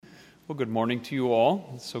Well, good morning to you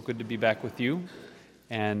all. It's so good to be back with you.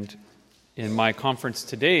 And in my conference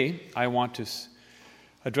today, I want to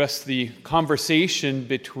address the conversation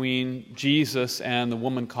between Jesus and the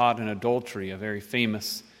woman caught in adultery, a very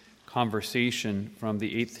famous conversation from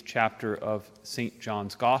the 8th chapter of St.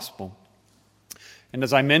 John's Gospel. And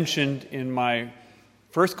as I mentioned in my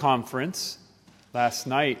first conference last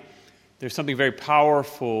night, there's something very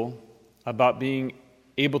powerful about being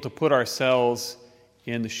able to put ourselves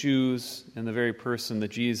in the shoes and the very person that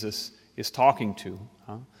Jesus is talking to.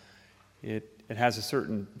 It has a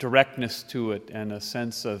certain directness to it and a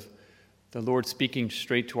sense of the Lord speaking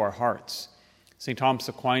straight to our hearts. St. Thomas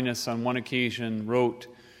Aquinas on one occasion wrote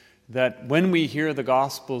that when we hear the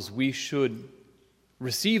Gospels, we should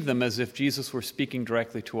receive them as if Jesus were speaking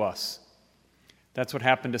directly to us. That's what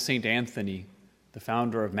happened to St. Anthony, the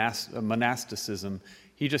founder of monasticism.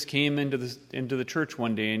 He just came into the church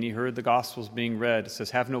one day and he heard the Gospels being read. It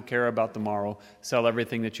says, "Have no care about the morrow, sell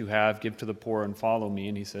everything that you have, give to the poor, and follow me."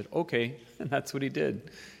 And he said, "Okay," and that's what he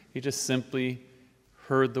did. He just simply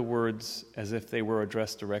heard the words as if they were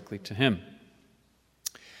addressed directly to him.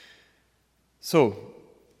 So,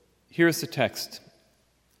 here's the text.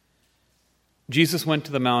 Jesus went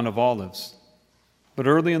to the Mount of Olives, but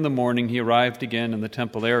early in the morning he arrived again in the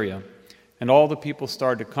temple area, and all the people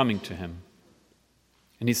started coming to him.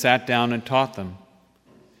 And he sat down and taught them.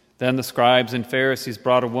 Then the scribes and Pharisees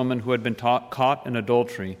brought a woman who had been caught in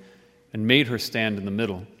adultery and made her stand in the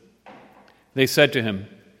middle. They said to him,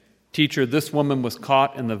 "Teacher, this woman was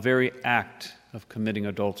caught in the very act of committing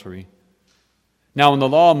adultery. Now in the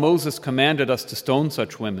law, Moses commanded us to stone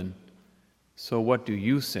such women. So what do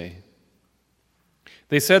you say?"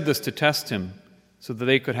 They said this to test him, so that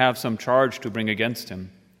they could have some charge to bring against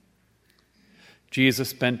him.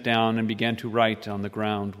 Jesus bent down and began to write on the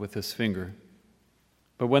ground with his finger.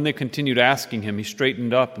 But when they continued asking him, he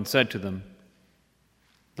straightened up and said to them,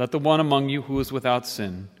 "Let the one among you who is without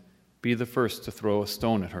sin be the first to throw a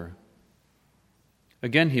stone at her."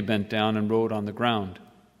 Again he bent down and wrote on the ground.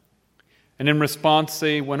 And in response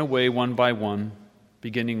they went away one by one,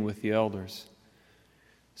 beginning with the elders.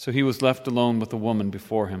 So he was left alone with the woman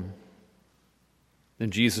before him.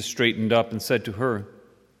 Then Jesus straightened up and said to her,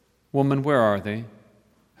 "Woman, where are they?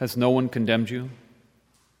 Has no one condemned you?"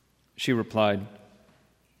 She replied,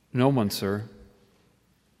 "No one, sir."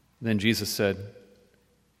 Then Jesus said,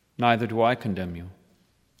 "Neither do I condemn you.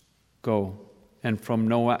 Go, and from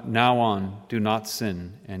now on, do not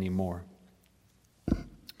sin anymore."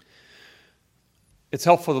 It's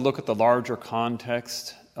helpful to look at the larger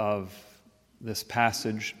context of this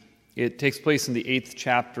passage. It takes place in the 8th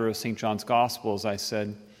chapter of St. John's Gospel, as I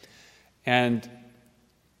said, and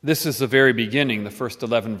this is the very beginning, the first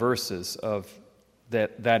 11 verses of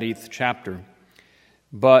that 8th chapter.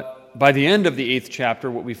 But by the end of the 8th chapter,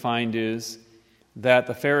 what we find is that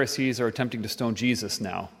the Pharisees are attempting to stone Jesus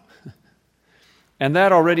now. And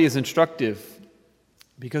that already is instructive,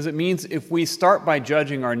 because it means if we start by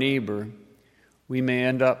judging our neighbor, we may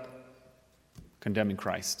end up condemning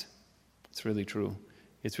Christ. It's really true.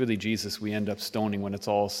 It's really Jesus we end up stoning when it's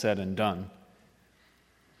all said and done.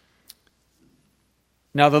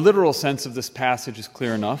 Now, the literal sense of this passage is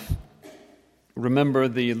clear enough. Remember,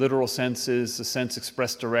 the literal sense is the sense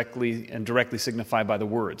expressed directly and directly signified by the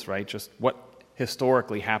words, right? Just what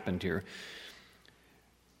historically happened here.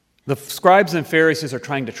 The scribes and Pharisees are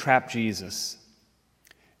trying to trap Jesus,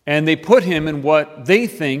 and they put him in what they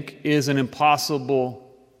think is an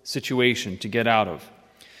impossible situation to get out of.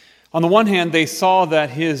 On the one hand, they saw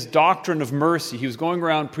that his doctrine of mercy, he was going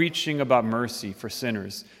around preaching about mercy for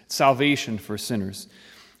sinners, salvation for sinners.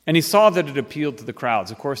 And he saw that it appealed to the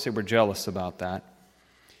crowds. Of course, they were jealous about that.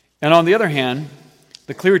 And on the other hand,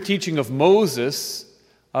 the clear teaching of Moses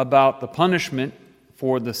about the punishment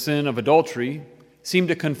for the sin of adultery seemed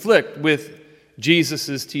to conflict with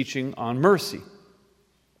Jesus' teaching on mercy.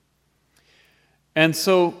 And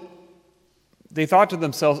so they thought to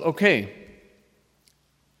themselves, okay,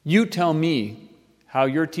 you tell me how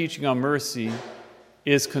your teaching on mercy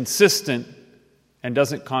is consistent and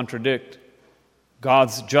doesn't contradict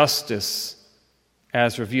God's justice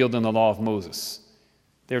as revealed in the law of Moses.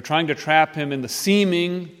 They're trying to trap him in the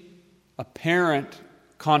seeming, apparent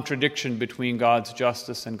contradiction between God's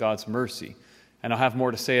justice and God's mercy. And I'll have more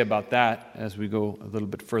to say about that as we go a little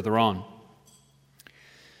bit further on.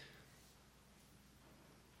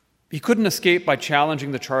 He couldn't escape by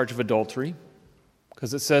challenging the charge of adultery,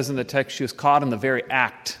 because it says in the text she was caught in the very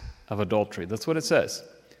act of adultery. That's what it says.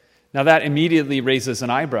 Now that immediately raises an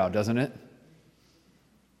eyebrow, doesn't it?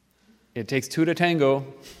 It takes two to tango.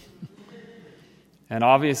 And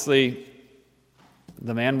obviously,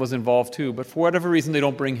 the man was involved too, but for whatever reason, they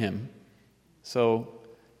don't bring him. So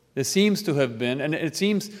this seems to have been, and it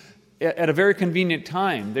seems at a very convenient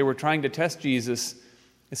time. They were trying to test Jesus.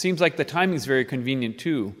 It seems like the timing is very convenient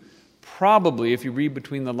too. Probably, if you read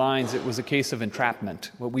between the lines, it was a case of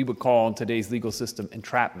entrapment, what we would call in today's legal system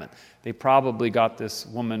entrapment. They probably got this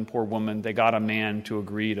woman, poor woman, they got a man to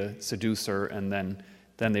agree to seduce her, and then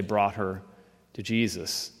they brought her to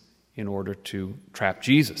Jesus in order to trap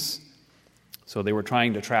Jesus. So they were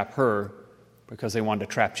trying to trap her because they wanted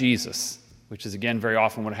to trap Jesus, which is, again, very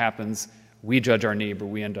often what happens. We judge our neighbor,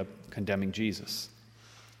 we end up condemning Jesus.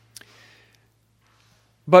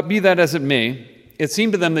 But be that as it may, it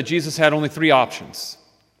seemed to them that Jesus had only three options.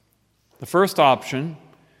 The first option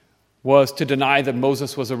was to deny that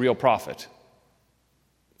Moses was a real prophet.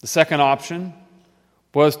 The second option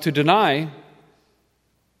was to deny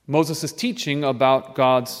Moses' teaching about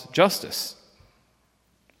God's justice,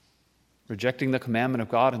 rejecting the commandment of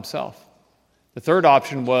God himself. The third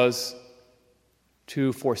option was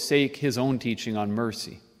to forsake his own teaching on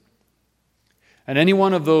mercy. And any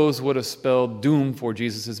one of those would have spelled doom for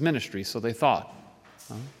Jesus' ministry, so they thought.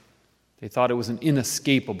 They thought it was an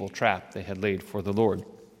inescapable trap they had laid for the Lord.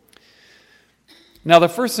 Now, the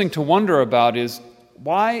first thing to wonder about is,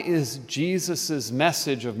 why is Jesus'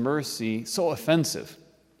 message of mercy so offensive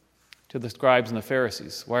to the scribes and the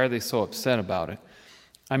Pharisees? Why are they so upset about it?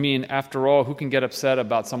 I mean, after all, who can get upset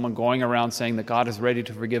about someone going around saying that God is ready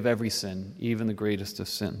to forgive every sin, even the greatest of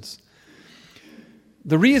sins?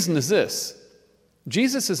 The reason is this.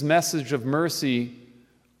 Jesus' message of mercy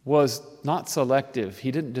was not selective. He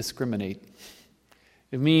didn't discriminate.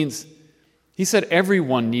 It means he said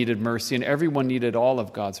everyone needed mercy and everyone needed all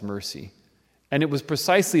of God's mercy. And it was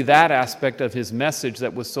precisely that aspect of his message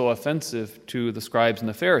that was so offensive to the scribes and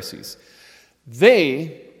the Pharisees.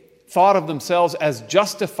 They thought of themselves as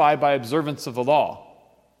justified by observance of the law.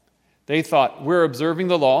 They thought, we're observing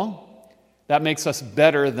the law. That makes us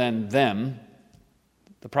better than them,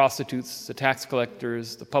 the prostitutes, the tax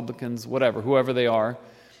collectors, the publicans, whatever, whoever they are.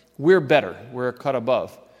 We're better. We're a cut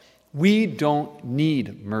above. We don't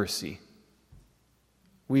need mercy.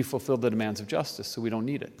 We fulfill the demands of justice, so we don't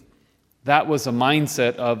need it. That was the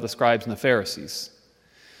mindset of the scribes and the Pharisees.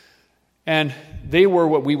 And they were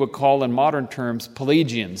what we would call in modern terms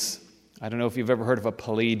Pelagians. I don't know if you've ever heard of a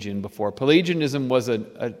Pelagian before. Pelagianism was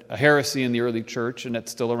a heresy in the early church, and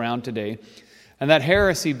it's still around today. And that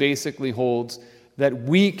heresy basically holds that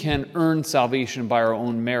we can earn salvation by our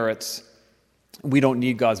own merits. We don't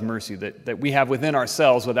need God's mercy, that we have within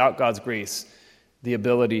ourselves, without God's grace, the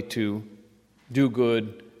ability to do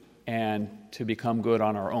good and to become good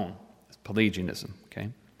on our own. It's Pelagianism, okay?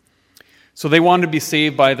 So they wanted to be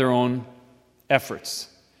saved by their own efforts.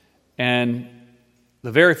 And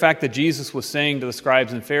the very fact that Jesus was saying to the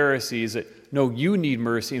scribes and Pharisees that, no, you need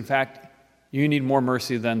mercy. In fact, you need more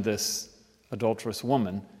mercy than this adulterous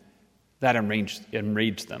woman, that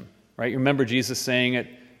enraged them, right? You remember Jesus saying it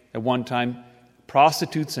at one time,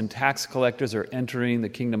 prostitutes and tax collectors are entering the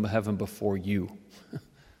kingdom of heaven before you. You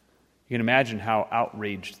can imagine how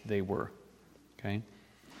outraged they were, okay?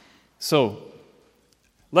 So,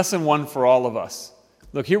 lesson one for all of us.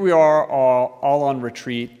 Look, here we are all on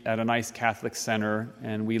retreat at a nice Catholic center,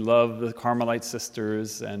 and we love the Carmelite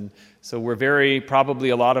sisters, and so probably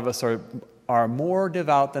a lot of us are more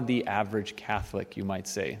devout than the average Catholic, you might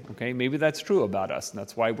say, okay? Maybe that's true about us, and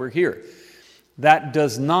that's why we're here. That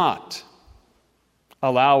does not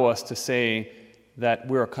allow us to say that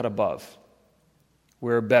we're a cut above.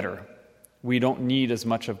 We're better. We don't need as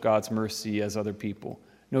much of God's mercy as other people.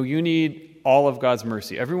 No, you need all of God's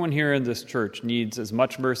mercy. Everyone here in this church needs as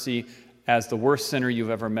much mercy as the worst sinner you've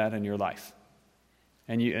ever met in your life.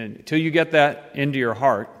 And until you get that into your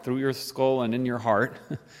heart, through your skull and in your heart,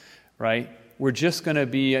 right, we're just going to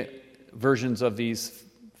be versions of these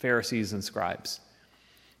Pharisees and scribes.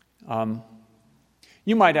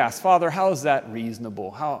 You might ask, Father, how is that reasonable?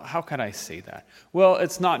 How can I say that? Well,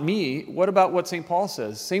 it's not me. What about what St. Paul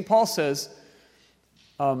says? St. Paul says,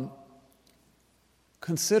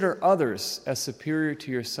 consider others as superior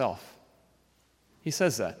to yourself. He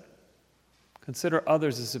says that. Consider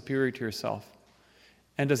others as superior to yourself.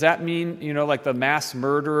 And does that mean, like the mass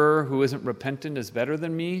murderer who isn't repentant is better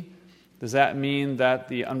than me? Does that mean that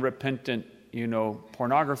the unrepentant,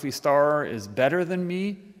 pornography star is better than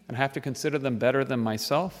me and have to consider them better than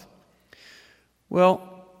myself?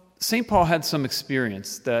 Well, St. Paul had some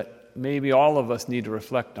experience that maybe all of us need to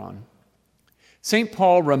reflect on. St.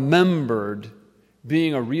 Paul remembered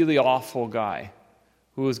being a really awful guy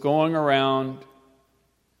who was going around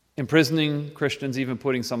imprisoning Christians, even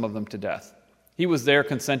putting some of them to death. He was there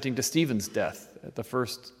consenting to Stephen's death,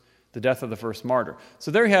 the death of the first martyr.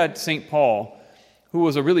 So there you had St. Paul, who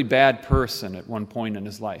was a really bad person at one point in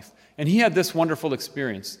his life. And he had this wonderful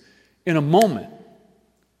experience. In a moment,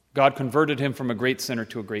 God converted him from a great sinner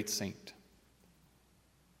to a great saint.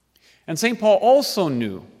 And St. Paul also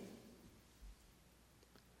knew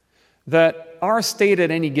that our state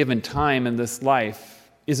at any given time in this life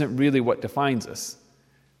isn't really what defines us.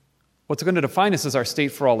 What's going to define us is our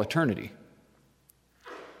state for all eternity.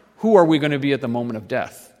 Who are we going to be at the moment of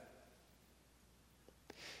death?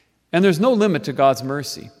 And there's no limit to God's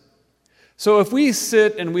mercy. So if we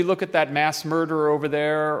sit and we look at that mass murderer over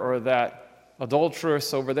there, or that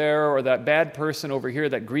adulteress over there, or that bad person over here,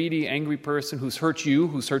 that greedy, angry person who's hurt you,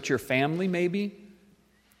 who's hurt your family maybe,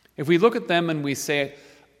 if we look at them and we say,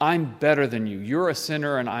 I'm better than you, you're a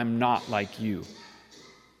sinner and I'm not like you,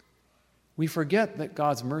 we forget that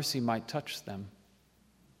God's mercy might touch them.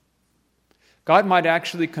 God might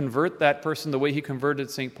actually convert that person the way he converted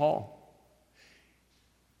St. Paul.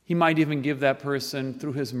 He might even give that person,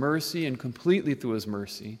 through his mercy and completely through his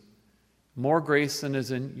mercy, more grace than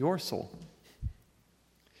is in your soul.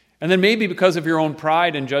 And then maybe because of your own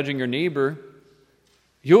pride in judging your neighbor,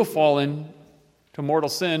 you'll fall into mortal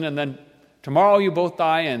sin, and then tomorrow you both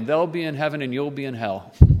die, and they'll be in heaven and you'll be in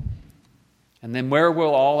hell. And then where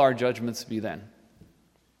will all our judgments be then?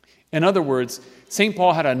 In other words, St.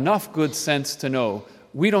 Paul had enough good sense to know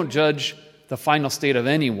we don't judge the final state of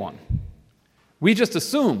anyone. We just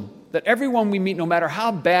assume that everyone we meet, no matter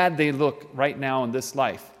how bad they look right now in this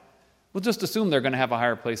life, we'll just assume they're going to have a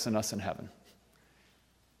higher place than us in heaven.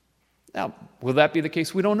 Now, will that be the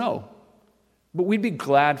case? We don't know. But we'd be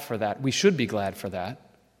glad for that. We should be glad for that.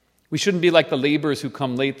 We shouldn't be like the laborers who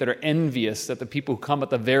come late that are envious that the people who come at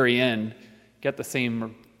the very end get the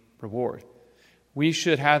same reward. We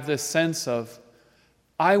should have this sense of,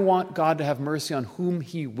 I want God to have mercy on whom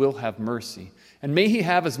he will have mercy. And may he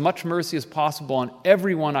have as much mercy as possible on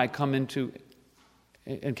everyone I come into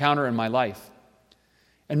encounter in my life.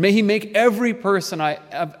 And may he make every person I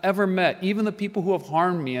have ever met, even the people who have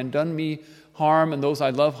harmed me and done me harm and those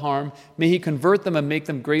I love harm, may he convert them and make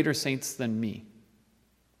them greater saints than me.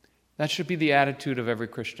 That should be the attitude of every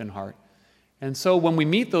Christian heart. And so when we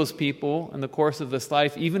meet those people in the course of this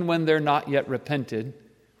life, even when they're not yet repented,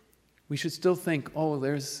 we should still think, oh,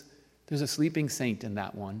 there's a sleeping saint in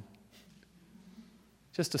that one.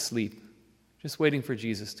 Just asleep, just waiting for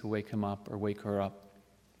Jesus to wake him up or wake her up.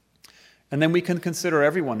 And then we can consider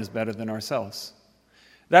everyone as better than ourselves.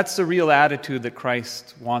 That's the real attitude that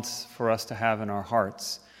Christ wants for us to have in our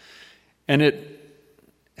hearts. And it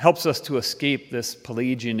helps us to escape this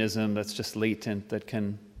Pelagianism that's just latent, that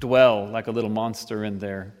can dwell like a little monster in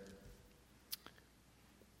there.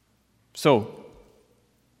 So,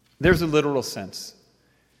 there's a literal sense.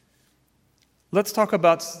 Let's talk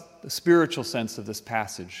about the spiritual sense of this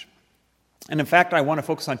passage. And in fact, I want to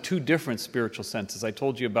focus on two different spiritual senses. I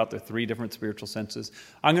told you about the three different spiritual senses.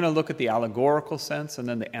 I'm going to look at the allegorical sense and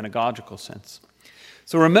then the anagogical sense.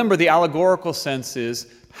 So remember, the allegorical sense is,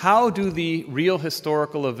 how do the real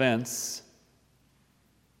historical events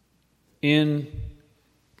in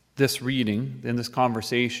this reading, in this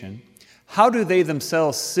conversation, how do they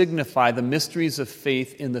themselves signify the mysteries of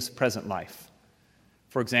faith in this present life?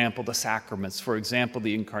 For example, the sacraments, for example,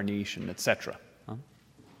 the incarnation, etc.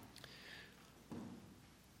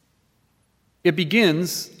 It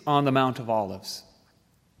begins on the Mount of Olives.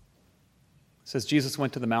 It says Jesus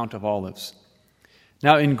went to the Mount of Olives.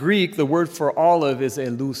 Now in Greek, the word for olive is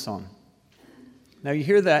eleuson. Now you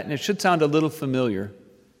hear that, and it should sound a little familiar.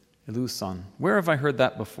 Eleuson. Where have I heard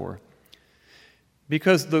that before?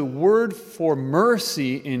 Because the word for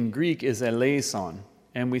mercy in Greek is eleison.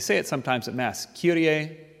 And we say it sometimes at Mass,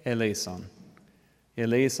 Kyrie eleison.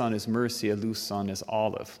 Eleison is mercy, eleuson is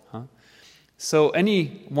olive. So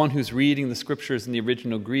anyone who's reading the scriptures in the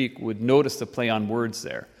original Greek would notice the play on words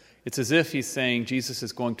there. It's as if he's saying Jesus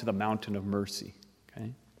is going to the mountain of mercy,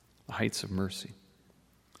 okay? The heights of mercy.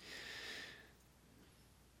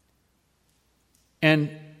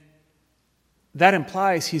 And that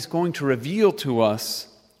implies he's going to reveal to us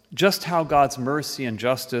just how God's mercy and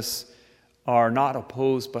justice are not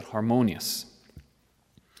opposed but harmonious.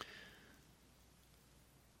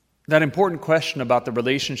 That important question about the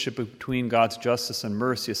relationship between God's justice and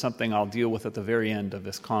mercy is something I'll deal with at the very end of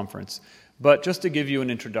this conference. But just to give you an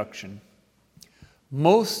introduction,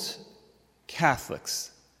 most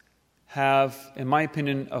Catholics have, in my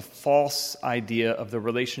opinion, a false idea of the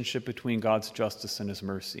relationship between God's justice and his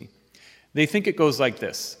mercy. They think it goes like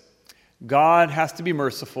this. God has to be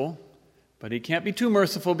merciful, but he can't be too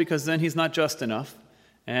merciful because then he's not just enough.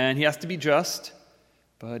 And he has to be just,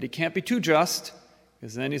 but he can't be too just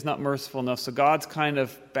because then he's not merciful enough. So God's kind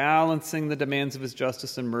of balancing the demands of his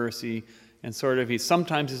justice and mercy, And sort of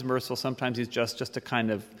sometimes he's merciful, sometimes he's just to kind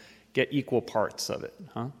of get equal parts of it.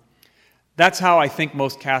 That's how I think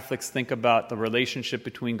most Catholics think about the relationship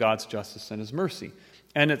between God's justice and his mercy.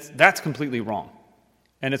 And that's completely wrong.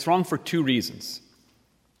 And it's wrong for two reasons.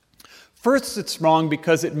 First, it's wrong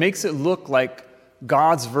because it makes it look like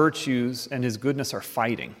God's virtues and his goodness are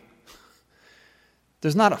fighting.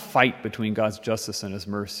 There's not a fight between God's justice and his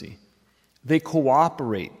mercy. They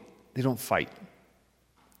cooperate. They don't fight.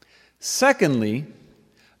 Secondly,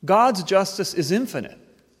 God's justice is infinite,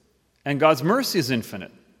 and God's mercy is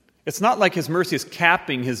infinite. It's not like his mercy is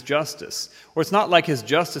capping his justice, or it's not like his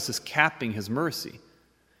justice is capping his mercy.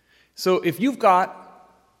 So if you've got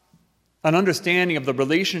an understanding of the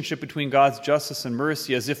relationship between God's justice and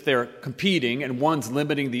mercy as if they're competing and one's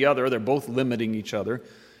limiting the other, they're both limiting each other,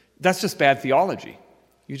 that's just bad theology.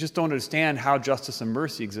 You just don't understand how justice and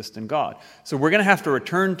mercy exist in God. So we're going to have to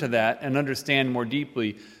return to that and understand more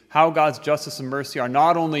deeply how God's justice and mercy are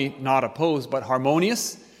not only not opposed, but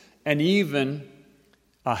harmonious and even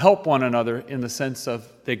help one another in the sense of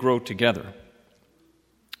they grow together.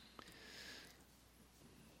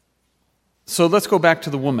 So let's go back to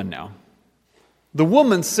the woman now. The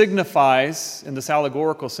woman signifies, in this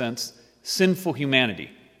allegorical sense, sinful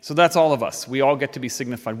humanity. So that's all of us. We all get to be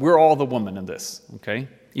signified. We're all the woman in this, okay?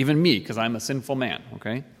 Even me, because I'm a sinful man,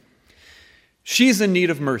 okay? She's in need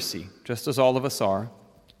of mercy, just as all of us are,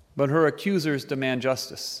 but her accusers demand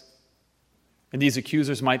justice. And these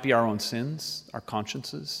accusers might be our own sins, our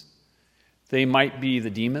consciences. They might be the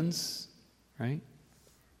demons, right?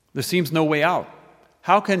 There seems no way out.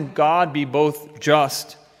 How can God be both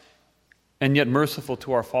just and yet merciful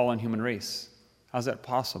to our fallen human race? How's that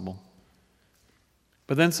possible?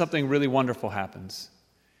 But then something really wonderful happens.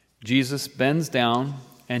 Jesus bends down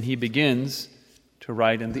and he begins to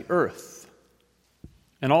write in the earth.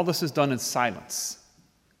 And all this is done in silence.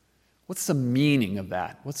 What's the meaning of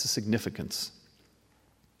that? What's the significance?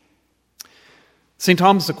 St.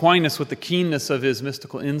 Thomas Aquinas, with the keenness of his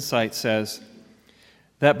mystical insight, says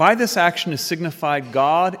that by this action is signified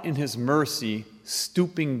God in his mercy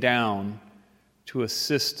stooping down to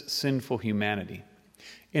assist sinful humanity.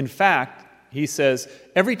 In fact, he says,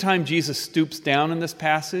 every time Jesus stoops down in this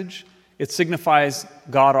passage, it signifies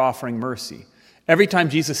God offering mercy. Every time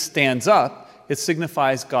Jesus stands up, it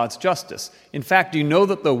signifies God's justice. In fact, do you know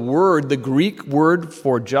that the Greek word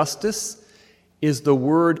for justice is the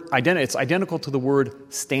word, it's identical to the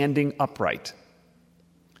word standing upright.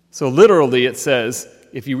 So literally it says,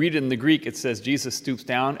 if you read it in the Greek, it says Jesus stoops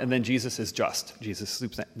down and then Jesus is just. Jesus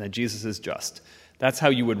stoops down and then Jesus is just. That's how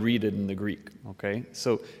you would read it in the Greek, okay?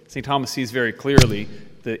 So St. Thomas sees very clearly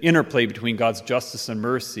the interplay between God's justice and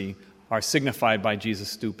mercy are signified by Jesus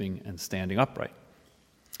stooping and standing upright.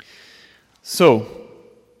 So,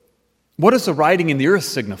 what does the writing in the earth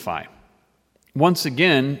signify? Once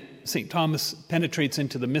again, St. Thomas penetrates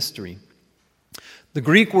into the mystery. The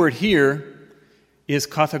Greek word here is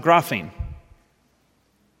katagraphein.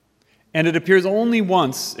 And it appears only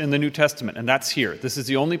once in the New Testament, and that's here. This is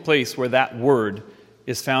the only place where that word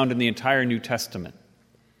is found in the entire New Testament.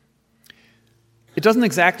 It doesn't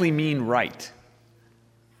exactly mean right.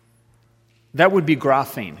 That would be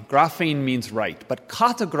graphein. Graphein means write. But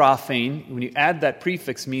katagraphein, when you add that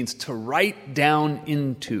prefix, means to write down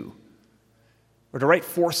into, or to write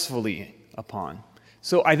forcefully upon.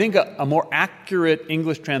 So I think a more accurate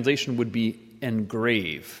English translation would be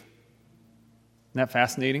engrave. Isn't that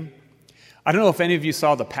fascinating? I don't know if any of you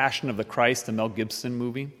saw The Passion of the Christ, the Mel Gibson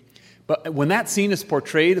movie, but when that scene is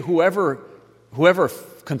portrayed, whoever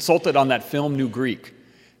consulted on that film knew Greek.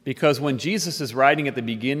 Because when Jesus is writing at the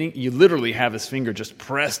beginning, you literally have his finger just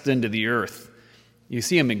pressed into the earth. You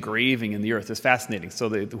see him engraving in the earth. It's fascinating. So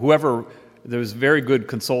there was very good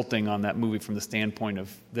consulting on that movie from the standpoint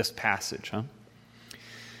of this passage.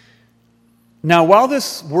 Now, while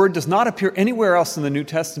this word does not appear anywhere else in the New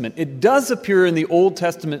Testament, it does appear in the Old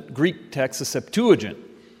Testament Greek text, the Septuagint.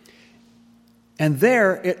 And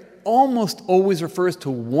there, it almost always refers to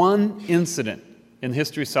one incident in the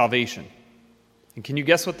history of salvation. And can you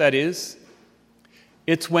guess what that is?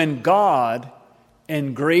 It's when God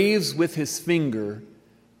engraves with his finger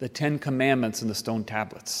the 10 Commandments in the stone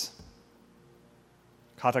tablets.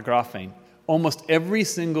 Katagraphein. Almost every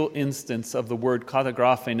single instance of the word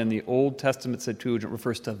katagraphein in the Old Testament Septuagint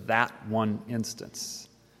refers to that one instance.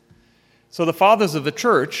 So the fathers of the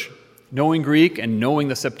church, knowing Greek and knowing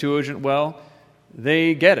the Septuagint well,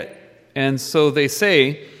 they get it. And so they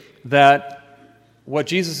say that what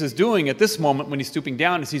Jesus is doing at this moment when he's stooping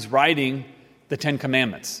down is he's writing the 10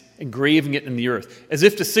 Commandments, engraving it in the earth, as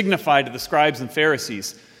if to signify to the scribes and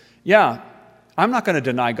Pharisees, yeah, I'm not going to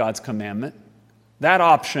deny God's commandment. That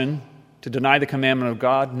option to deny the commandment of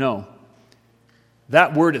God? No.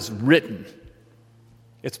 That word is written.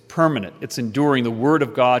 It's permanent. It's enduring. The word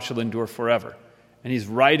of God shall endure forever. And he's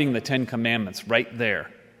writing the 10 Commandments right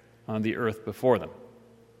there on the earth before them.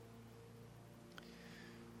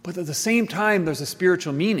 But at the same time, there's a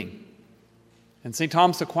spiritual meaning. And St.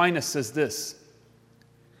 Thomas Aquinas says this: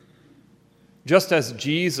 just as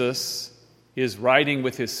Jesus is writing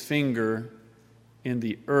with his finger in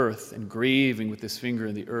the earth, engraving with his finger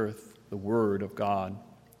in the earth the Word of God,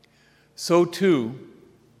 so too,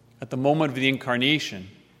 at the moment of the Incarnation,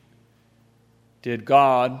 did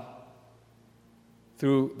God,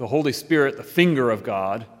 through the Holy Spirit, the finger of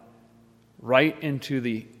God, write into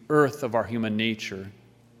the earth of our human nature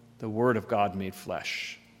the Word of God made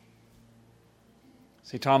flesh.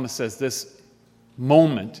 St. Thomas says this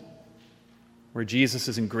moment where Jesus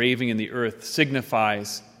is engraving in the earth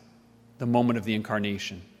signifies the moment of the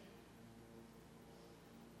Incarnation.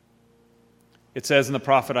 It says in the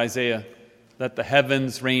prophet Isaiah, "Let the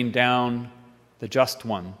heavens rain down the just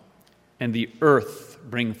one, and the earth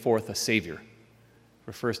bring forth a Savior."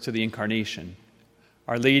 Refers to the Incarnation.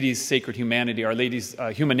 Our Lady's sacred humanity, Our Lady's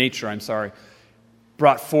human nature,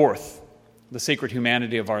 brought forth the sacred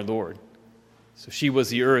humanity of our Lord. So she was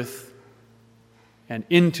the earth, and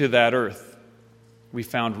into that earth we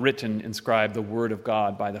found written, inscribed, the Word of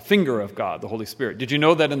God by the finger of God, the Holy Spirit. Did you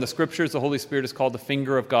know that in the Scriptures the Holy Spirit is called the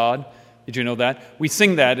finger of God? Did you know that? We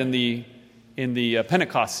sing that in the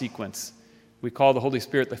Pentecost sequence. We call the Holy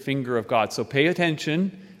Spirit the finger of God. So pay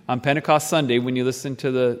attention on Pentecost Sunday when you listen to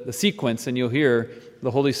the sequence, and you'll hear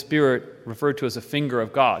the Holy Spirit referred to as a finger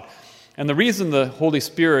of God. And the reason the Holy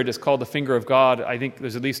Spirit is called the finger of God, I think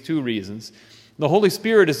there's at least two reasons. The Holy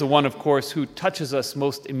Spirit is the one, of course, who touches us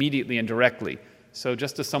most immediately and directly. So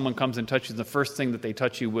just as someone comes and touches, the first thing that they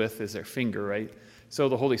touch you with is their finger, right? So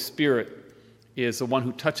the Holy Spirit is the one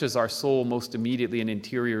who touches our soul most immediately and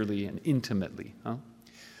interiorly and intimately.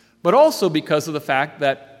 But also because of the fact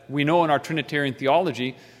that we know in our Trinitarian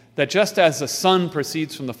theology that just as the Son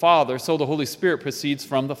proceeds from the Father, so the Holy Spirit proceeds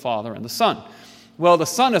from the Father and the Son. Well, the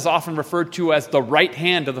Son is often referred to as the right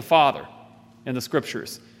hand of the Father in the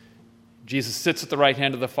Scriptures. Jesus sits at the right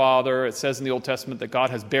hand of the Father. It says in the Old Testament that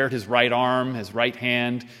God has bared his right arm, his right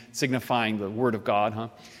hand, signifying the Word of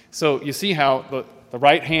God. So you see how the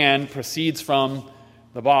right hand proceeds from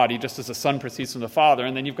the body, just as the Son proceeds from the Father,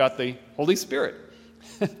 and then you've got the Holy Spirit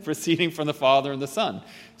proceeding from the Father and the Son.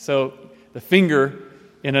 So the finger,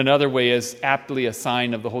 in another way, is aptly a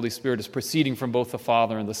sign of the Holy Spirit is proceeding from both the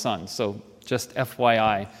Father and the Son. So just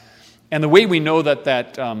FYI. And the way we know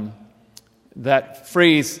that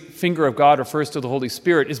phrase, finger of God, refers to the Holy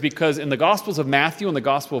Spirit is because in the Gospels of Matthew and the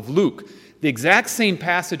Gospel of Luke, the exact same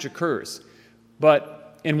passage occurs.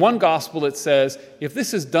 But in one Gospel it says, if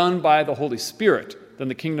this is done by the Holy Spirit, then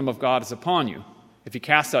the kingdom of God is upon you. If he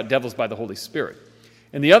casts out devils by the Holy Spirit.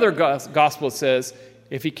 In the other Gospel it says,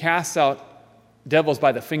 if he casts out devils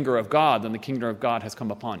by the finger of God, then the kingdom of God has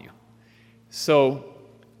come upon you. So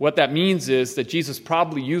what that means is that Jesus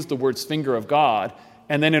probably used the words finger of God,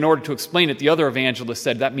 and then in order to explain it, the other evangelist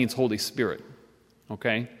said that means Holy Spirit.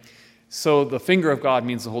 Okay? So the finger of God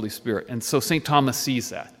means the Holy Spirit. And so St. Thomas sees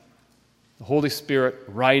that. The Holy Spirit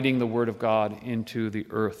writing the Word of God into the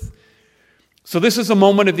earth. So this is a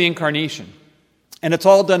moment of the Incarnation. And it's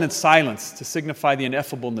all done in silence to signify the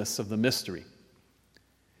ineffableness of the mystery.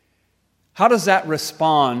 How does that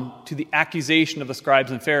respond to the accusation of the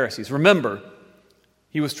scribes and Pharisees? Remember,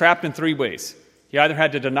 he was trapped in three ways. He either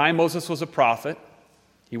had to deny Moses was a prophet.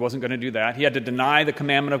 He wasn't going to do that. He had to deny the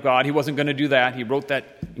commandment of God. He wasn't going to do that. He wrote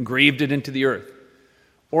that, engraved it into the earth.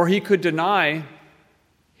 Or he could deny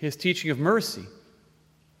his teaching of mercy.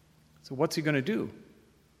 So what's he going to do?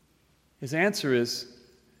 His answer is,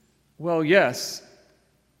 well, yes,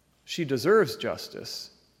 she deserves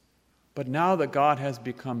justice. But now that God has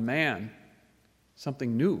become man,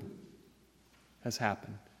 something new has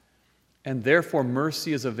happened. And therefore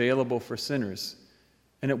mercy is available for sinners.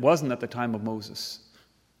 And it wasn't at the time of Moses.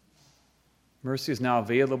 Mercy is now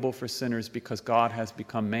available for sinners because God has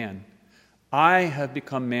become man. I have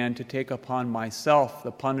become man to take upon myself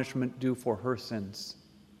the punishment due for her sins.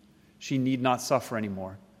 She need not suffer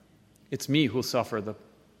anymore. It's me who'll suffer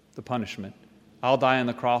the punishment. I'll die on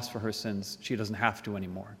the cross for her sins. She doesn't have to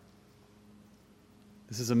anymore.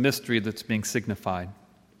 This is a mystery that's being signified.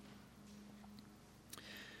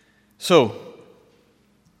 So,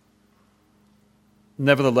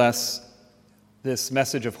 nevertheless, this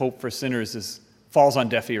message of hope for sinners falls on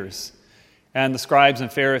deaf ears. And the scribes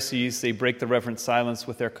and Pharisees, they break the reverent silence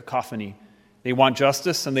with their cacophony. They want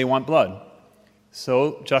justice and they want blood.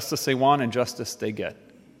 So, justice they want and justice they get.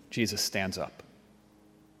 Jesus stands up.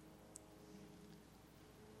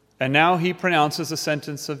 And now he pronounces a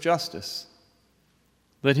sentence of justice.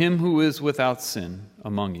 Let him who is without sin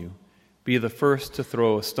among you be the first to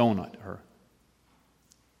throw a stone at her.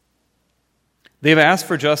 They've asked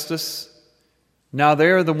for justice. Now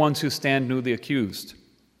they're the ones who stand newly accused.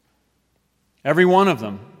 Every one of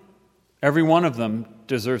them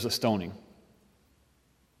deserves a stoning.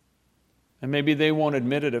 And maybe they won't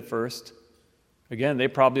admit it at first. Again, they're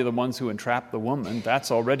probably the ones who entrapped the woman.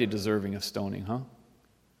 That's already deserving of stoning, huh?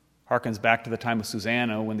 Harkens back to the time of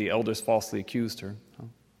Susanna when the elders falsely accused her.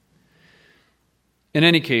 In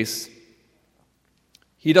any case,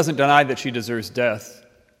 he doesn't deny that she deserves death,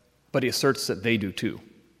 but he asserts that they do too.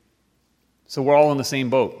 So we're all in the same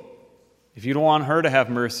boat. If you don't want her to have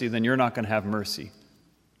mercy, then you're not going to have mercy.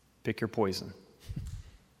 Pick your poison.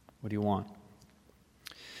 What do you want?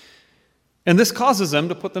 And this causes them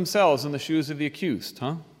to put themselves in the shoes of the accused,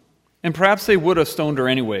 huh? And perhaps they would have stoned her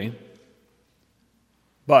anyway,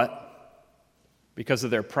 but because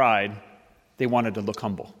of their pride, they wanted to look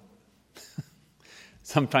humble.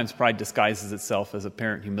 Sometimes pride disguises itself as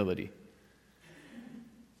apparent humility.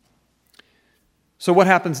 So what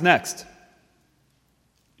happens next?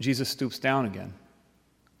 Jesus stoops down again.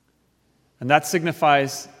 And that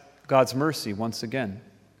signifies God's mercy once again.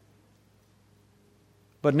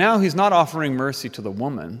 But now he's not offering mercy to the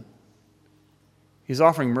woman. He's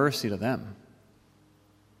offering mercy to them,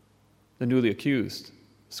 the newly accused,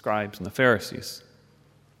 the scribes and the Pharisees.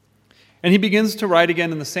 And he begins to write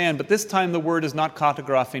again in the sand, but this time the word is not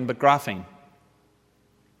cartographing, but graphing.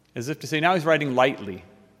 As if to say, now he's writing lightly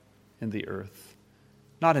in the earth,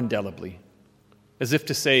 not indelibly. As if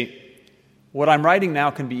to say, what I'm writing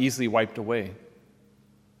now can be easily wiped away.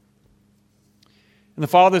 And the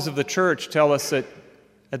fathers of the church tell us that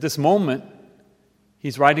at this moment,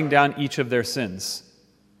 he's writing down each of their sins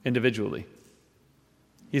individually.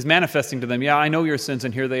 He's manifesting to them, yeah, I know your sins,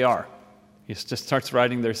 and here they are. He just starts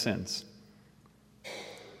writing their sins.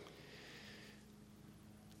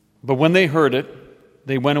 But when they heard it,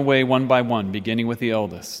 they went away one by one, beginning with the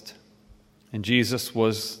eldest. And Jesus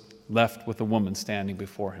was left with a woman standing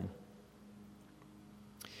before him.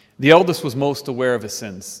 The eldest was most aware of his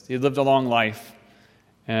sins. He had lived a long life,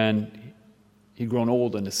 and he'd grown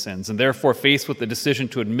old in his sins. And therefore, faced with the decision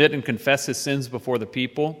to admit and confess his sins before the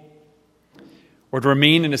people, or to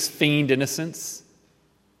remain in his feigned innocence,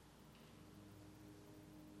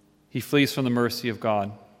 he flees from the mercy of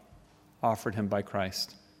God offered him by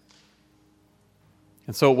Christ.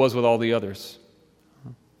 And so it was with all the others.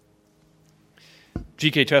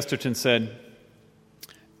 G.K. Chesterton said,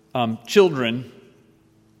 children,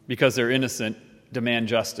 because they're innocent, demand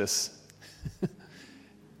justice.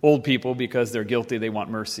 Old people, because they're guilty, they want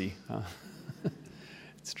mercy.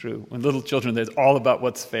 It's true. When little children, it's all about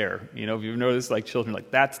what's fair. You know, if you've noticed, like children, like,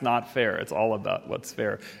 that's not fair. It's all about what's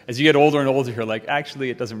fair. As you get older and older, you're like, actually,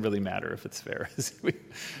 it doesn't really matter if it's fair.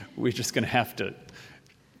 We're just going to have to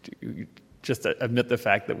just admit the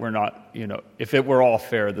fact that we're not, you know, if it were all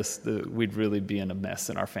fair, we'd really be in a mess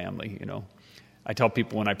in our family, you know. I tell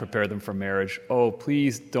people when I prepare them for marriage, oh,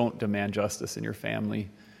 please don't demand justice in your family.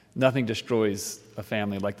 Nothing destroys a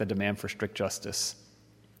family like the demand for strict justice,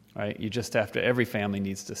 right? You just have to, every family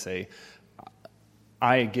needs to say,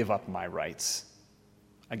 I give up my rights.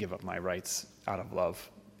 I give up my rights out of love.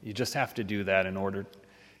 You just have to do that in order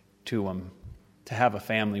to have a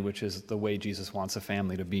family, which is the way Jesus wants a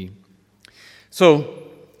family to be. So,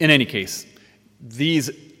 in any case, these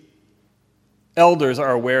elders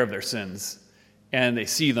are aware of their sins, and they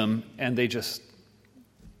see them, and they just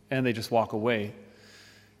walk away.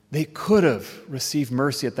 They could have received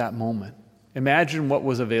mercy at that moment. Imagine what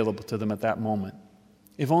was available to them at that moment.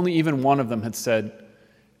 If only even one of them had said,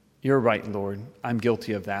 you're right, Lord, I'm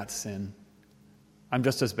guilty of that sin. I'm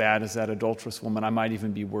just as bad as that adulterous woman. I might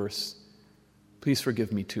even be worse. Please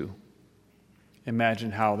forgive me too. Imagine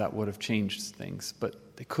how that would have changed things,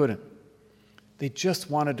 but they couldn't. They just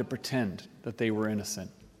wanted to pretend that they were innocent,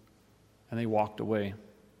 and they walked away.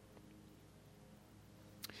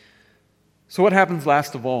 So what happens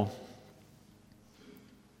last of all?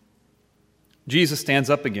 Jesus stands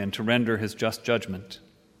up again to render his just judgment.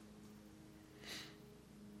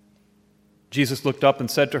 Jesus looked up and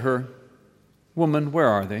said to her, Woman, where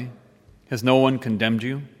are they? Has no one condemned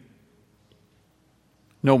you?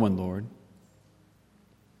 No one, Lord.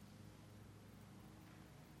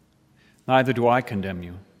 Neither do I condemn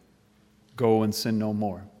you. Go and sin no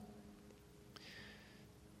more.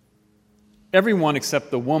 Everyone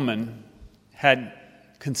except the woman had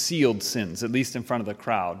concealed sins, at least in front of the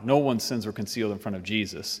crowd. No one's sins were concealed in front of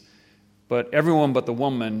Jesus. But everyone but the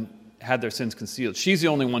woman had their sins concealed. She's the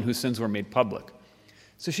only one whose sins were made public.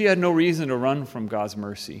 So she had no reason to run from God's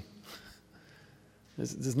mercy.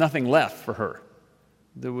 There's nothing left for her.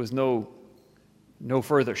 There was no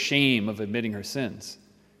further shame of admitting her sins.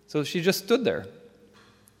 So she just stood there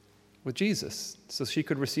with Jesus so she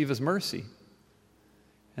could receive his mercy.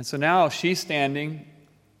 And so now she's standing,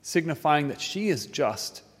 signifying that she is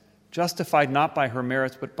justified not by her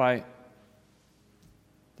merits, but by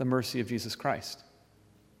the mercy of Jesus Christ.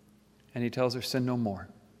 And he tells her, sin no more.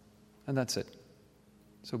 And that's it.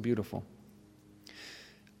 So beautiful.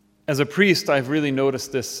 As a priest, I've really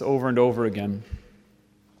noticed this over and over again.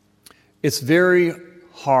 It's very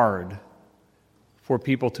hard for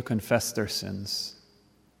people to confess their sins.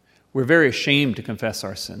 We're very ashamed to confess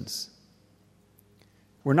our sins.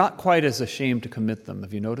 We're not quite as ashamed to commit them.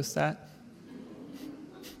 Have you noticed that?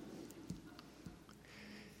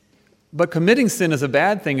 But committing sin is a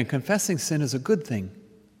bad thing, and confessing sin is a good thing.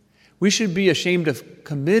 We should be ashamed of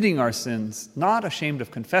committing our sins, not ashamed of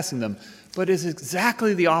confessing them, but it's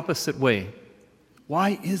exactly the opposite way.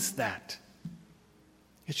 Why is that?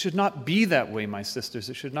 It should not be that way, my sisters.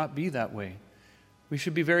 It should not be that way. We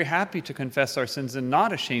should be very happy to confess our sins and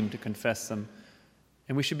not ashamed to confess them.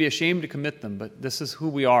 And we should be ashamed to commit them, but this is who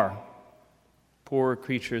we are. Poor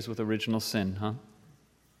creatures with original sin, huh?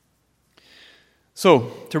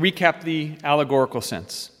 So, to recap the allegorical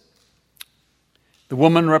sense. The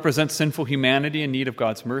woman represents sinful humanity in need of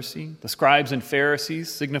God's mercy. The scribes and Pharisees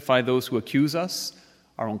signify those who accuse us,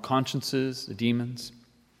 our own consciences, the demons.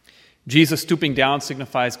 Jesus stooping down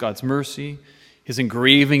signifies God's mercy. His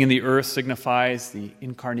engraving in the earth signifies the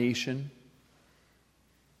incarnation.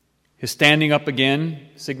 His standing up again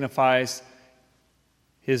signifies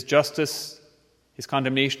his justice, his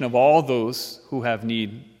condemnation of all those who have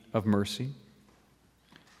need of mercy.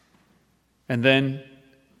 And then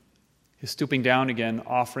his stooping down again,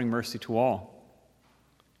 offering mercy to all.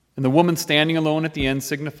 And the woman standing alone at the end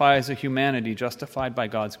signifies a humanity justified by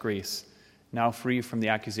God's grace, now free from the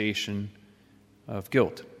accusation of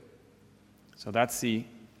guilt. So that's the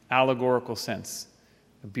allegorical sense,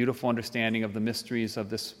 a beautiful understanding of the mysteries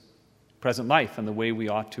of this present life and the way we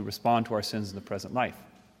ought to respond to our sins in the present life.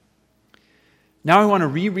 Now I want to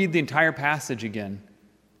reread the entire passage again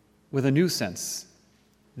with a new sense,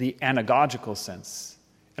 the anagogical sense.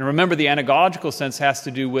 And remember, the anagogical sense has to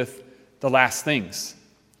do with the last things,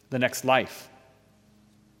 the next life,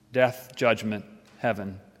 death, judgment,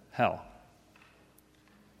 heaven, hell.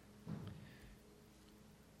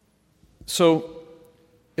 So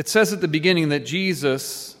it says at the beginning that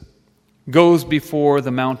Jesus goes before the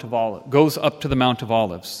Mount of Olives, goes up to the Mount of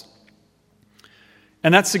Olives.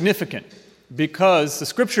 And that's significant because the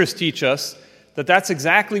scriptures teach us that that's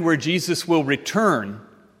exactly where Jesus will return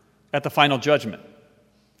at the final judgment.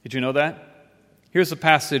 Did you know that? Here's a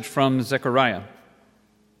passage from Zechariah.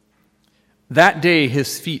 That day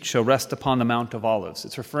his feet shall rest upon the Mount of Olives.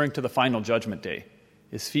 It's referring to the final judgment day.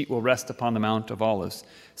 His feet will rest upon the Mount of Olives.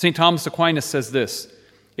 St. Thomas Aquinas says this: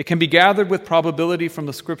 it can be gathered with probability from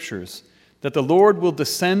the scriptures that the Lord will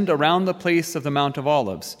descend around the place of the Mount of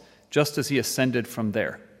Olives, just as he ascended from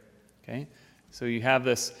there. Okay? So you have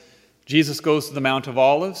this, Jesus goes to the Mount of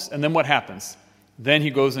Olives, and then what happens? Then he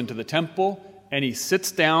goes into the temple, and he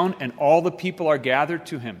sits down, and all the people are gathered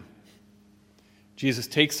to him. Jesus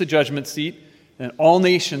takes the judgment seat, and all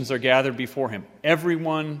nations are gathered before him.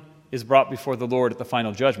 Everyone is brought before the Lord at the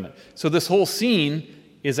final judgment. So this whole scene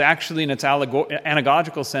is actually, in its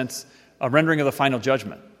anagogical sense, a rendering of the final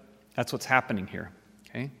judgment. That's what's happening here.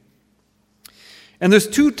 Okay? And there's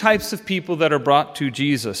two types of people that are brought to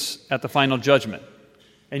Jesus at the final judgment.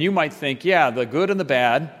 And you might think, yeah, the good and the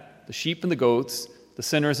bad, the sheep and the goats, the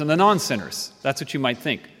sinners and the non-sinners. That's what you might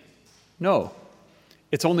think. No,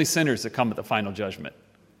 it's only sinners that come at the final judgment.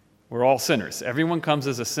 We're all sinners. Everyone comes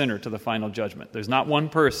as a sinner to the final judgment. There's not one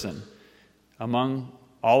person among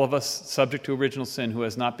all of us subject to original sin who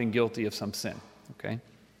has not been guilty of some sin. Okay?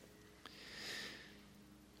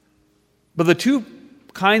 But the two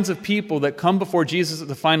kinds of people that come before Jesus at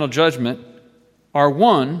the final judgment are,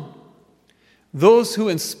 one, those who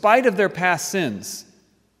in spite of their past sins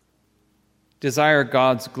desire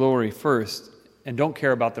God's glory first and don't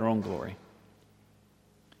care about their own glory.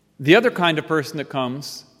 The other kind of person that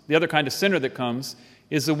comes, the other kind of sinner that comes,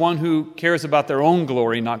 is the one who cares about their own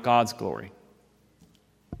glory, not God's glory.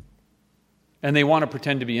 And they want to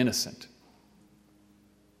pretend to be innocent.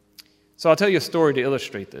 So I'll tell you a story to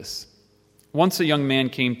illustrate this. Once a young man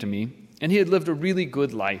came to me, and he had lived a really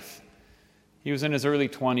good life. He was in his early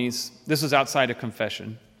 20s. This was outside of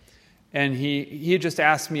confession. And he had just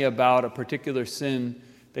asked me about a particular sin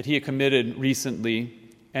that he had committed recently,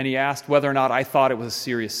 and he asked whether or not I thought it was a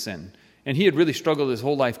serious sin. And he had really struggled his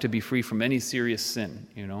whole life to be free from any serious sin,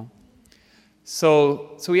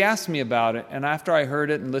 So he asked me about it, and after I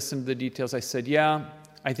heard it and listened to the details, I said, yeah,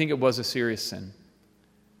 I think it was a serious sin.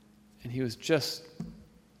 And he was just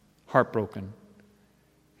heartbroken.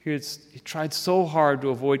 He tried so hard to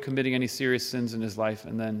avoid committing any serious sins in his life,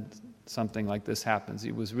 and then something like this happens.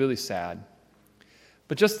 He was really sad.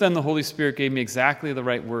 But just then the Holy Spirit gave me exactly the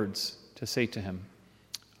right words to say to him.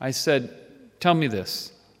 I said, tell me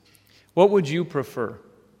this. What would you prefer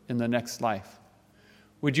in the next life?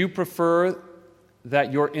 Would you prefer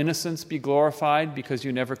that your innocence be glorified because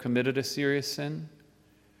you never committed a serious sin?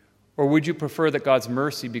 Or would you prefer that God's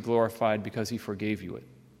mercy be glorified because he forgave you it?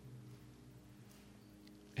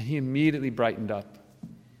 And he immediately brightened up.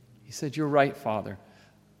 He said, you're right, Father.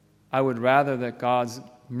 I would rather that God's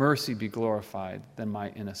mercy be glorified than my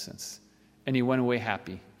innocence. And he went away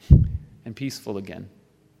happy and peaceful again.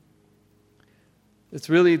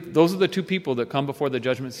 Those are the two people that come before the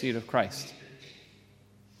judgment seat of Christ.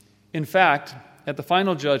 In fact, at the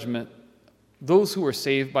final judgment, those who are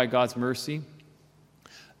saved by God's mercy,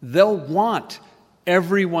 they'll want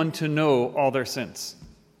everyone to know all their sins.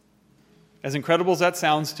 As incredible as that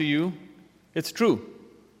sounds to you, it's true.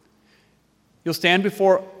 You'll stand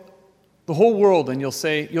before the whole world and you'll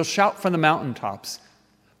shout from the mountaintops,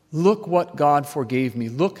 look what God forgave me.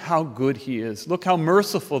 Look how good he is. Look how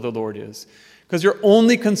merciful the Lord is. Because your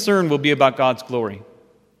only concern will be about God's glory.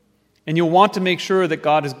 And you'll want to make sure that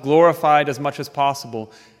God is glorified as much as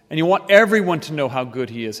possible. And you want everyone to know how good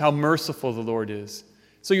he is, how merciful the Lord is.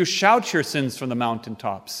 So you shout your sins from the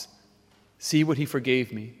mountaintops. See what he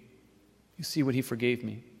forgave me. You see what he forgave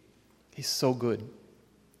me. He's so good.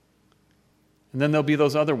 And then there'll be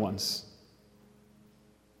those other ones.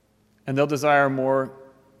 And they'll desire more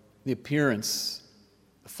the appearance,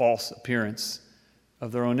 the false appearance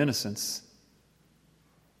of their own innocence.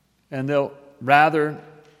 And they'll, rather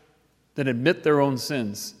than admit their own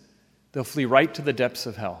sins, they'll flee right to the depths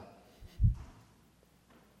of hell.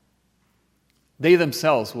 They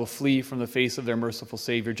themselves will flee from the face of their merciful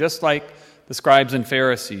Savior, just like the scribes and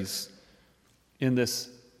Pharisees in this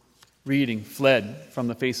reading fled from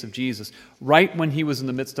the face of Jesus, right when he was in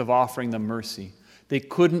the midst of offering them mercy. They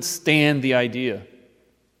couldn't stand the idea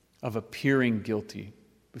of appearing guilty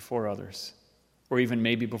before others, or even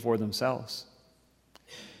maybe before themselves.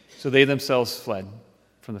 So they themselves fled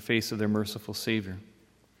from the face of their merciful Savior.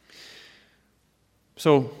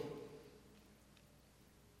 So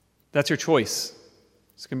that's your choice.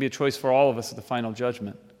 It's going to be a choice for all of us at the final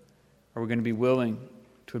judgment. Are we going to be willing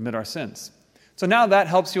to admit our sins? So now that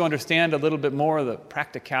helps you understand a little bit more of the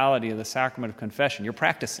practicality of the sacrament of confession. You're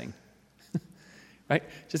practicing, right?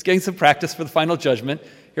 Just getting some practice for the final judgment.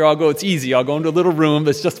 Here I'll go, it's easy. I'll go into a little room.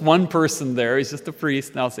 There's just one person there. He's just a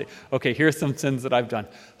priest. And I'll say, okay, here's some sins that I've done.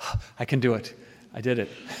 I can do it. I did it.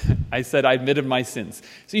 I said I admitted my sins.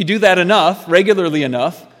 So you do that enough, regularly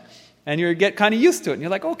enough, and you get kind of used to it. And you're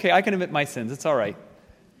like, okay, I can admit my sins. It's all right.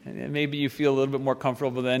 And maybe you feel a little bit more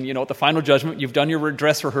comfortable then, at the final judgment, you've done your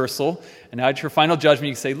dress rehearsal, and now at your final judgment,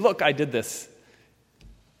 you say, look, I did this.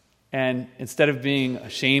 And instead of being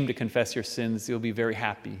ashamed to confess your sins, you'll be very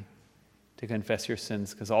happy to confess your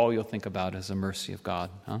sins, because all you'll think about is the mercy of God.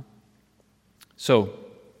 So,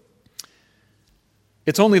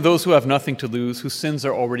 it's only those who have nothing to lose, whose sins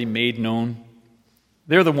are already made known.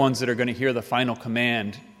 They're the ones that are going to hear the final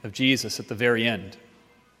command of Jesus at the very end,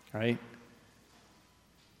 right?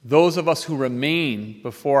 Those of us who remain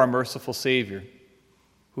before our merciful Savior,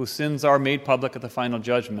 whose sins are made public at the final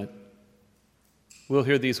judgment, will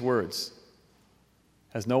hear these words.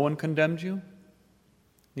 Has no one condemned you?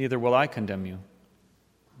 Neither will I condemn you.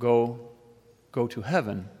 Go to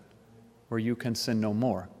heaven, where you can sin no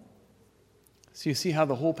more. So you see how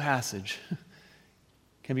the whole passage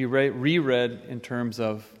can be reread in terms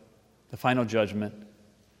of the final judgment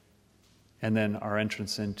and then our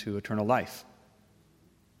entrance into eternal life.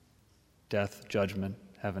 Death, judgment,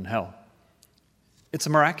 heaven, hell. It's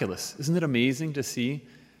miraculous. Isn't it amazing to see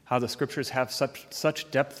how the scriptures have such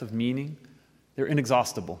depth of meaning? They're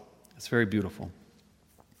inexhaustible. It's very beautiful.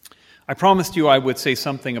 I promised you I would say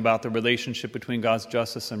something about the relationship between God's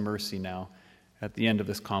justice and mercy now at the end of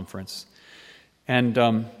this conference.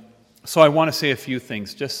 And so I want to say a few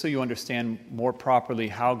things, just so you understand more properly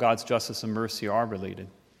how God's justice and mercy are related.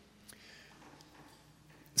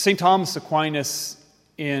 St. Thomas Aquinas,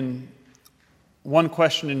 in one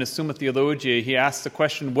question in his Summa Theologiae, he asks the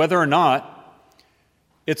question whether or not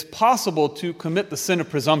it's possible to commit the sin of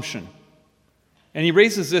presumption. And he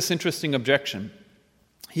raises this interesting objection.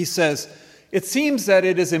 He says, it seems that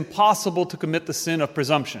it is impossible to commit the sin of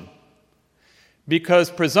presumption, because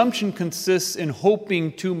presumption consists in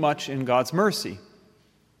hoping too much in God's mercy.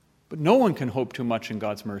 But no one can hope too much in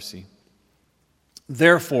God's mercy.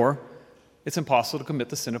 Therefore, it's impossible to commit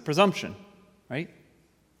the sin of presumption, right?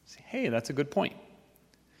 Say, hey, that's a good point.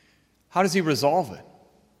 How does he resolve it?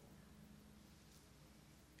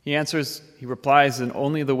 He replies in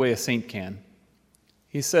only the way a saint can.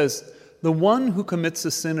 He says, the one who commits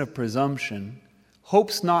the sin of presumption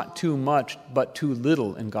hopes not too much, but too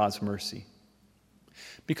little in God's mercy.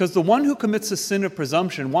 Because the one who commits the sin of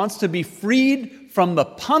presumption wants to be freed from the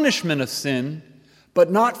punishment of sin,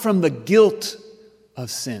 but not from the guilt of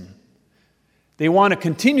sin. They want to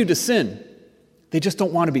continue to sin. They just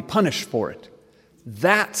don't want to be punished for it.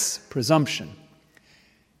 That's presumption.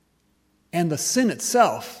 And the sin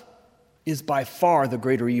itself is by far the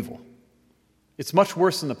greater evil. It's much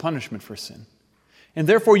worse than the punishment for sin. And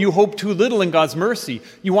therefore you hope too little in God's mercy.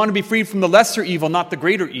 You want to be freed from the lesser evil, not the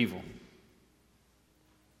greater evil.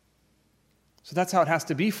 So that's how it has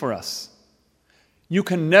to be for us. You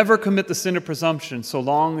can never commit the sin of presumption so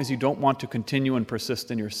long as you don't want to continue and persist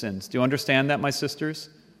in your sins. Do you understand that, my sisters?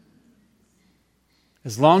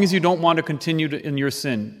 As long as you don't want to continue in your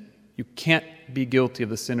sin, you can't be guilty of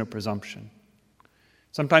the sin of presumption.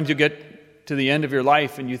 Sometimes you get to the end of your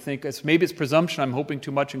life and you think, maybe it's presumption, I'm hoping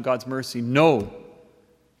too much in God's mercy. No.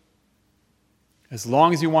 As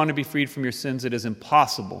long as you want to be freed from your sins, it is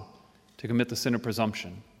impossible to commit the sin of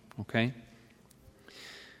presumption. Okay?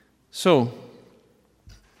 So,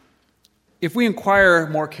 if we inquire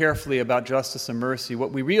more carefully about justice and mercy,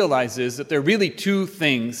 what we realize is that there are really two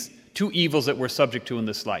evils that we're subject to in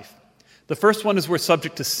this life. The first one is we're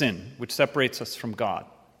subject to sin, which separates us from God.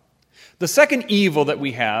 The second evil that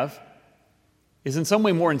we have is in some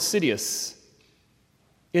way more insidious.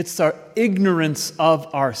 It's our ignorance of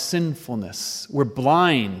our sinfulness. We're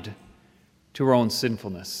blind to our own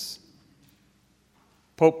sinfulness.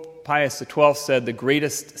 Pope Pius XII said the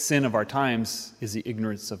greatest sin of our times is the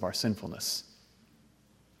ignorance of our sinfulness.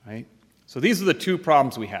 Right? So these are the two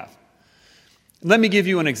problems we have. Let me give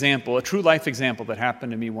you an example, a true life example that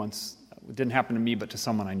happened to me once. It didn't happen to me, but to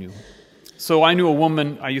someone I knew. So I knew a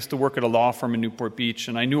woman. I used to work at a law firm in Newport Beach,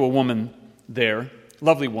 and I knew a woman there,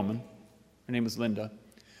 lovely woman. Her name was Linda.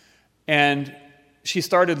 And she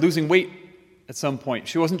started losing weight at some point.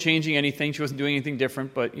 She wasn't changing anything. She wasn't doing anything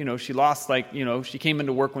different, but, she lost, she came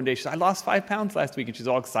into work one day. She said, I lost 5 pounds last week, and she's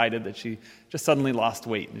all excited that she just suddenly lost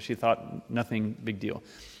weight, and she thought nothing big deal.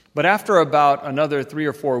 But after about another 3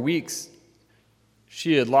 or 4 weeks,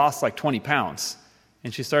 she had lost like 20 pounds,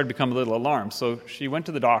 and she started to become a little alarmed. So she went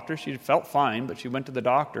to the doctor. She felt fine, but she went to the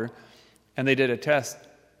doctor, and they did a test.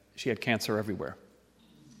 She had cancer everywhere.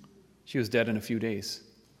 She was dead in a few days.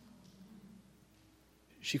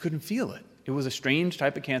 She couldn't feel it. It was a strange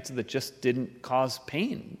type of cancer that just didn't cause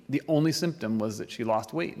pain. The only symptom was that she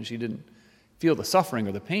lost weight, and she didn't feel the suffering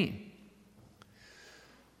or the pain.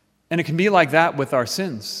 And it can be like that with our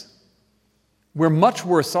sins. We're much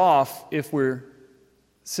worse off if we're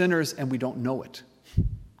sinners and we don't know it,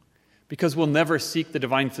 because we'll never seek the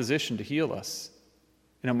divine physician to heal us,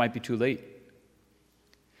 and it might be too late.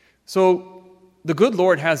 So the good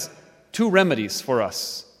Lord has 2 remedies for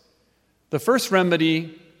us. The first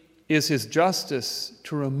remedy is his justice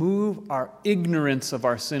to remove our ignorance of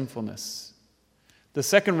our sinfulness. The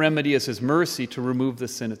second remedy is his mercy to remove the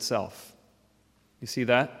sin itself. You see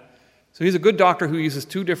that? So he's a good doctor who uses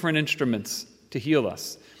 2 different instruments to heal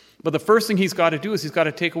us. But the first thing he's got to do is he's got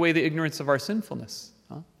to take away the ignorance of our sinfulness.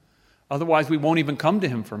 Otherwise, we won't even come to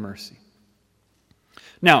him for mercy.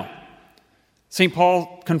 Now, St.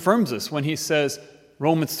 Paul confirms this when he says,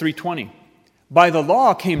 Romans 3:20, by the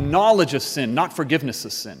law came knowledge of sin, not forgiveness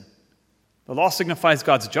of sin. The law signifies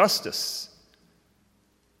God's justice.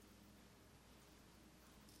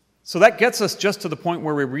 So that gets us just to the point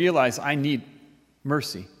where we realize, I need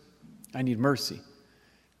mercy. I need mercy.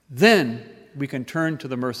 Then we can turn to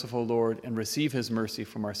the merciful Lord and receive his mercy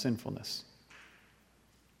from our sinfulness.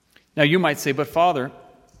 Now you might say, but Father,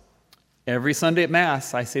 every Sunday at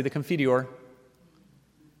Mass I say the Confiteor.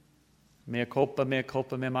 Mea culpa,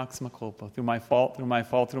 mea maxima culpa. Through my fault, through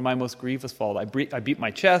my most grievous fault. I beat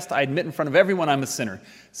my chest. I admit in front of everyone I'm a sinner.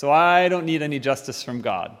 So I don't need any justice from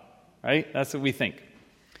God. Right? That's what we think.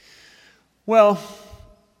 Well,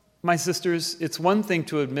 my sisters, it's one thing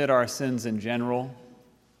to admit our sins in general.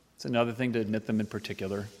 It's another thing to admit them in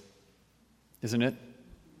particular. Isn't it?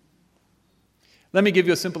 Let me give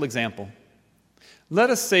you a simple example. Let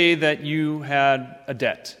us say that you had a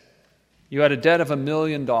debt. You had a debt of $1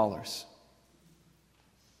 million.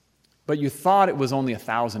 But you thought it was only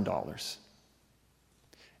 $1,000.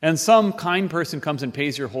 And some kind person comes and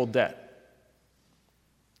pays your whole debt.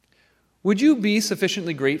 Would you be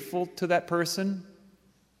sufficiently grateful to that person,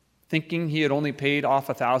 thinking he had only paid off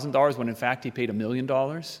 $1,000 when in fact he paid $1 million?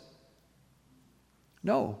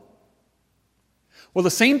 No. Well,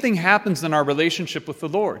 the same thing happens in our relationship with the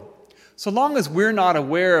Lord. So long as we're not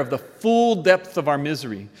aware of the full depth of our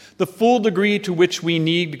misery, the full degree to which we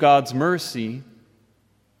need God's mercy,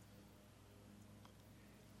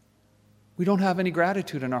 we don't have any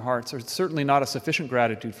gratitude in our hearts, or certainly not a sufficient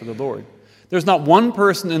gratitude for the Lord. There's not one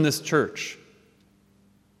person in this church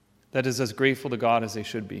that is as grateful to God as they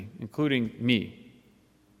should be, including me,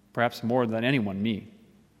 perhaps more than anyone, me.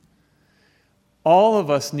 All of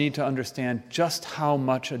us need to understand just how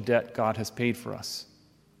much a debt God has paid for us.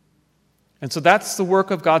 And so that's the work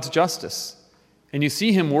of God's justice. And you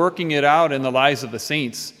see him working it out in the lives of the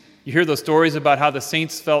saints. You hear those stories about how the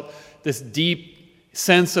saints felt this deep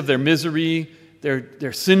sense of their misery,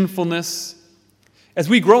 their sinfulness. As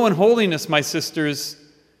we grow in holiness, my sisters,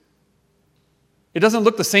 it doesn't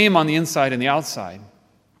look the same on the inside and the outside.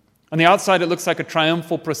 On the outside, it looks like a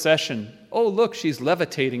triumphal procession. Oh, look, she's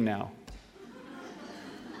levitating now.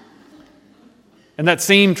 And that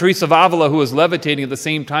same Teresa of Avila, who was levitating at the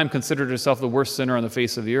same time, considered herself the worst sinner on the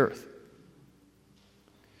face of the earth.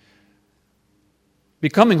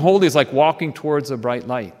 Becoming holy is like walking towards a bright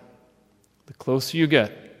light. The closer you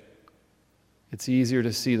get, it's easier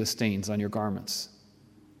to see the stains on your garments.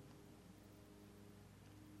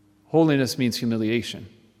 Holiness means humiliation.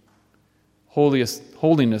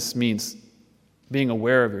 Holiness means being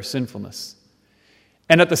aware of your sinfulness.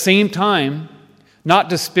 And at the same time, not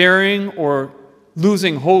despairing or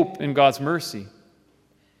losing hope in God's mercy.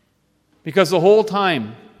 Because the whole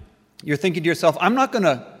time you're thinking to yourself, I'm not going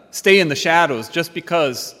to stay in the shadows just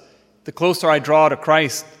because the closer I draw to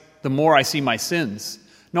Christ, the more I see my sins.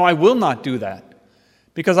 No, I will not do that.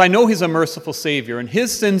 Because I know he's a merciful Savior, and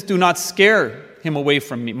his sins do not scare him away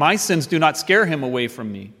from me. My sins do not scare him away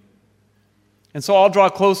from me. And so I'll draw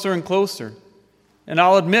closer and closer, and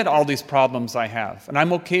I'll admit all these problems I have, and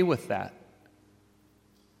I'm okay with that.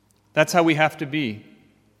 That's how we have to be.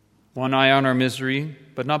 One eye on our misery,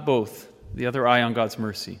 but not both. The other eye on God's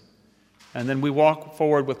mercy. And then we walk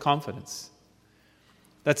forward with confidence.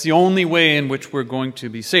 That's the only way in which we're going to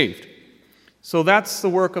be saved. So that's the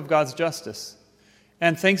work of God's justice.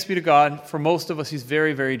 And thanks be to God, for most of us, he's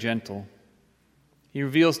very, very gentle. He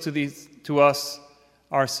reveals to us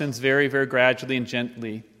our sins very, very gradually and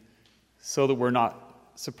gently, so that we're not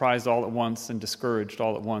surprised all at once and discouraged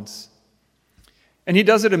all at once. And he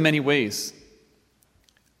does it in many ways.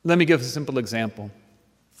 Let me give a simple example.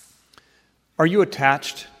 Are you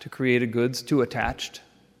attached to created goods? Too attached?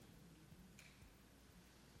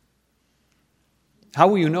 How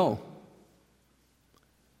will you know?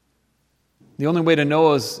 The only way to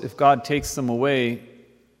know is if God takes them away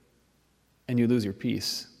and you lose your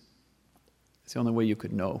peace. It's the only way you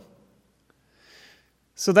could know.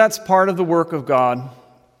 So that's part of the work of God.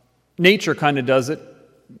 Nature kind of does it.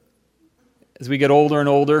 As we get older and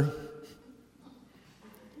older,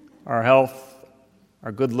 our health,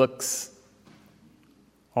 our good looks,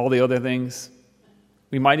 all the other things,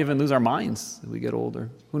 we might even lose our minds as we get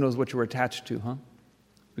older. Who knows what you were attached to, huh?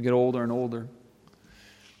 We get older and older.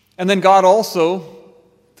 And then God also,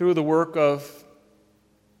 through the work of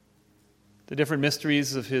the different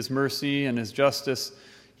mysteries of his mercy and his justice,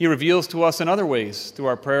 he reveals to us in other ways, through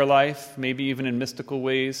our prayer life, maybe even in mystical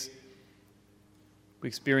ways. We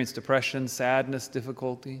experience depression, sadness,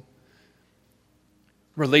 difficulty,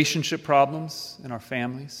 relationship problems in our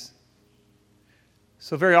families.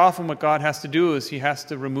 So very often what God has to do is he has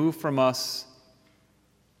to remove from us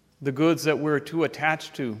the goods that we're too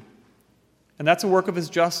attached to. And that's a work of his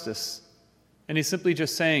justice. And he's simply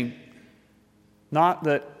just saying, not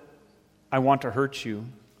that I want to hurt you,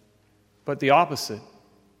 but the opposite.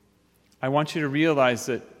 I want you to realize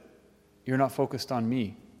that you're not focused on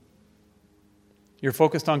me. You're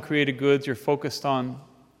focused on created goods. You're focused on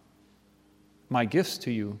my gifts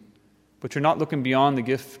to you, but you're not looking beyond the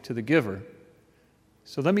gift to the giver.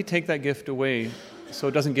 So let me take that gift away so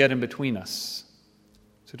it doesn't get in between us.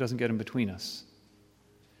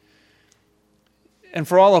 And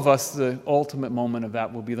for all of us, the ultimate moment of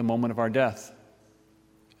that will be the moment of our death.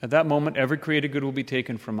 At that moment, every created good will be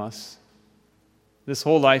taken from us. This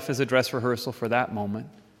whole life is a dress rehearsal for that moment.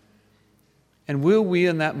 And will we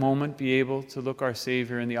in that moment be able to look our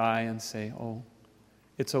Savior in the eye and say, oh,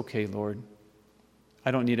 it's okay, Lord.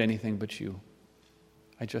 I don't need anything but you.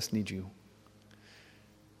 I just need you.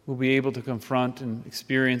 We'll be able to confront and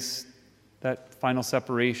experience that final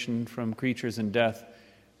separation from creatures and death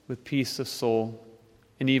with peace of soul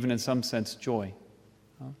and even in some sense joy.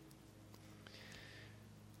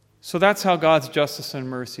 So that's how God's justice and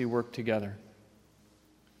mercy work together.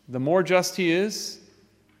 The more just he is,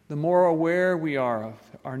 the more aware we are of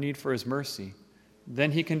our need for his mercy.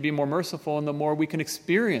 Then he can be more merciful, and the more we can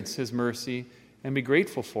experience his mercy and be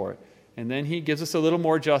grateful for it. And then he gives us a little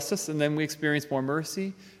more justice, and then we experience more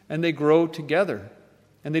mercy, and they grow together,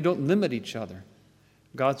 and they don't limit each other.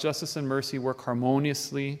 God's justice and mercy work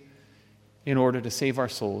harmoniously in order to save our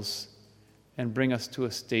souls and bring us to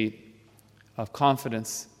a state of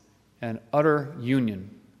confidence and utter union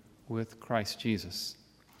with Christ Jesus.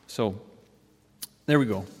 So, there we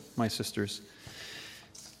go, my sisters.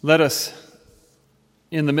 Let us,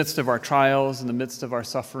 in the midst of our trials, in the midst of our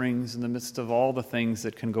sufferings, in the midst of all the things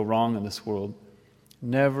that can go wrong in this world,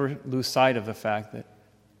 never lose sight of the fact that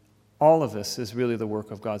all of this is really the work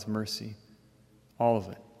of God's mercy. All of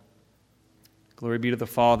it. Glory be to the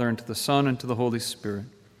Father, and to the Son, and to the Holy Spirit,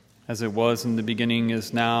 as it was in the beginning,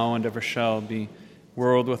 is now, and ever shall be,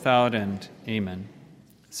 world without end. Amen.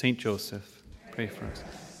 Saint Joseph, pray for us.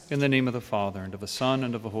 In the name of the Father, and of the Son,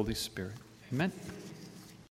 and of the Holy Spirit. Amen.